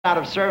out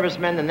of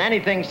servicemen than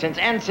anything since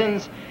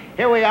ensigns.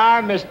 Here we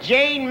are, Miss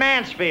Jayne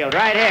Mansfield,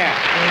 right here.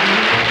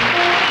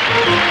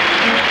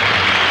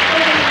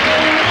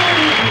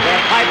 They're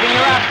piping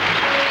her up.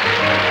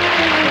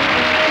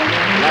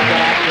 Love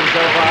that action so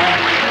far?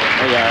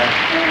 There you are.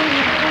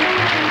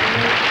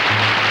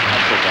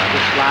 That's it,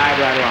 Just slide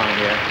right along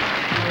here.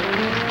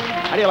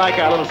 How do you like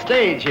our little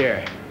stage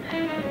here?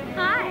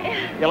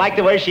 Hi. You like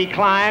the way she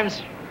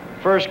climbs?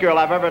 First girl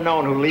I've ever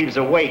known who leaves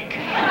a wake.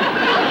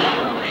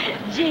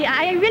 Gee,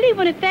 I really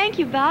want to thank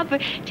you, Bob, for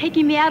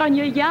taking me out on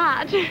your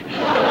yacht.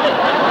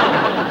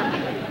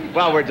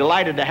 Well, we're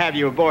delighted to have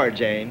you aboard,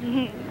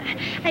 Jayne.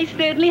 I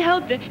certainly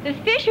hope the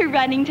fish are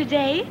running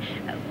today.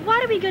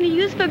 What are we going to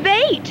use for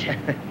bait?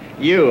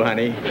 You,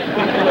 honey.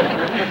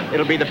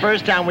 It'll be the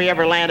first time we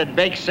ever landed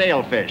baked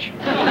sailfish.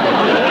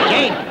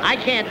 Jayne, I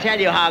can't tell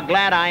you how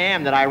glad I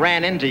am that I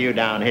ran into you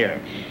down here.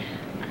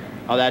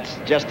 Oh, that's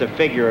just a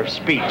figure of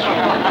speech.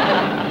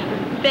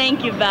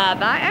 Thank you,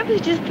 Bob. I was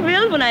just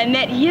thrilled when I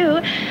met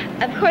you.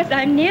 Of course,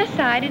 I'm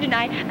nearsighted, and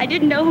I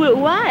didn't know who it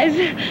was.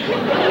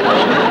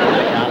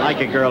 I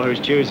like a girl who's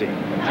choosy.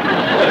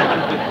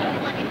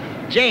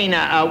 Jayne,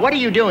 what are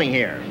you doing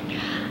here?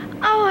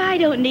 Oh, I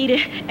don't need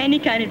any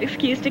kind of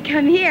excuse to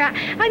come here.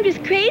 I'm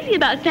just crazy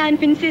about San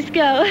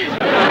Francisco.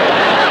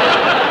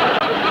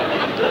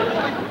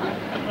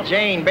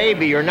 Jayne,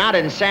 baby, you're not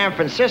in San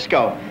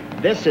Francisco.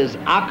 This is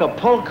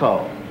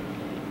Acapulco.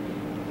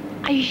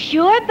 Are you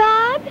sure,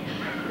 Bob?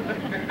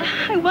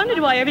 I wondered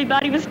why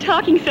everybody was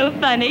talking so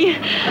funny.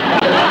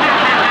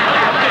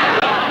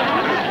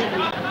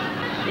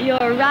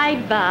 You're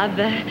right, Bob.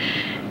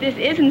 This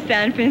isn't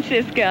San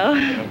Francisco.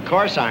 Of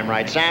course I'm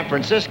right. San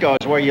Francisco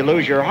is where you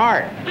lose your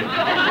heart.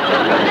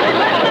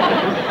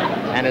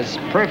 And it's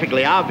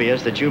perfectly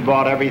obvious that you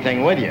brought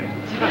everything with you.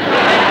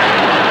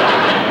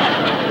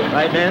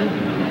 Right, Ben?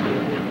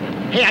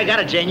 Hey, I got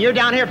it, Jayne. You're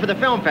down here for the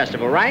film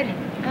festival, right?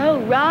 Oh,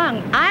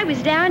 wrong. I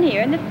was down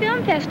here, and the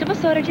film festival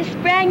sort of just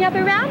sprang up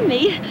around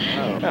me.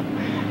 Oh.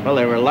 Well,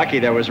 they were lucky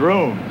there was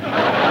room.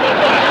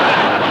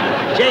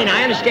 Jayne,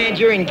 I understand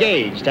you're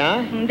engaged,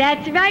 huh?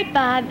 That's right,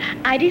 Bob.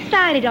 I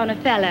decided on a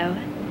fellow.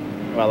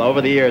 Well,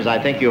 over the years, I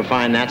think you'll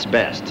find that's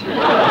best.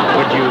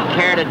 Would you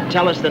care to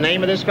tell us the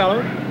name of this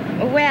fellow?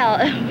 Well,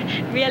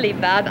 really,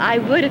 Bob, I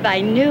would if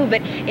I knew,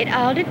 but it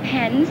all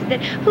depends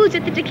that who's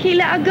at the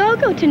Tequila A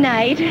Go-Go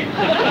tonight.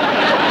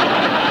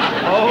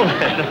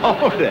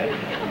 Hold it.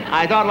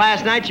 I thought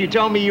last night you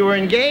told me you were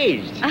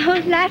engaged. Oh,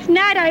 last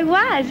night I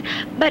was,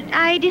 but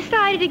I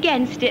decided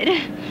against it.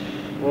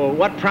 Well,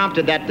 what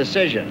prompted that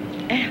decision?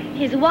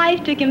 His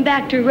wife took him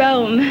back to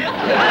Rome. Well,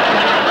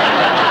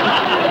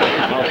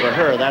 for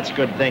her, that's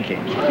good thinking.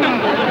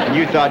 And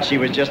you thought she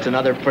was just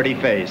another pretty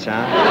face,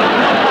 huh?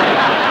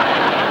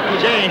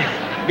 Jayne,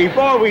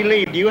 before we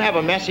leave, do you have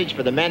a message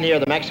for the men here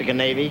of the Mexican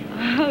Navy?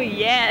 Oh,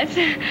 yes.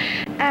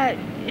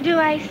 Do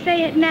I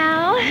say it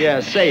now? Yeah,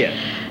 say it.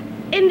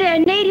 In their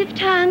native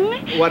tongue?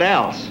 What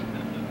else?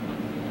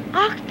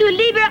 Ach du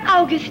lieber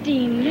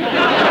Augustine.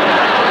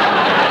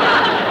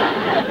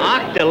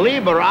 Ach du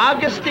lieber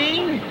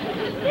Augustine?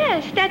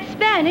 Yes, that's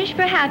Spanish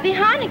for Happy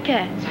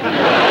Hanukkah.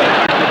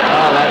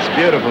 Oh, that's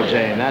beautiful,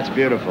 Jayne. That's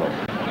beautiful.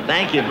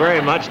 Thank you very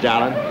much,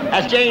 darling.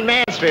 That's Jayne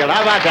Mansfield.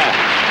 How about that?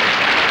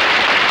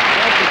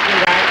 Thank you,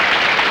 sweetheart.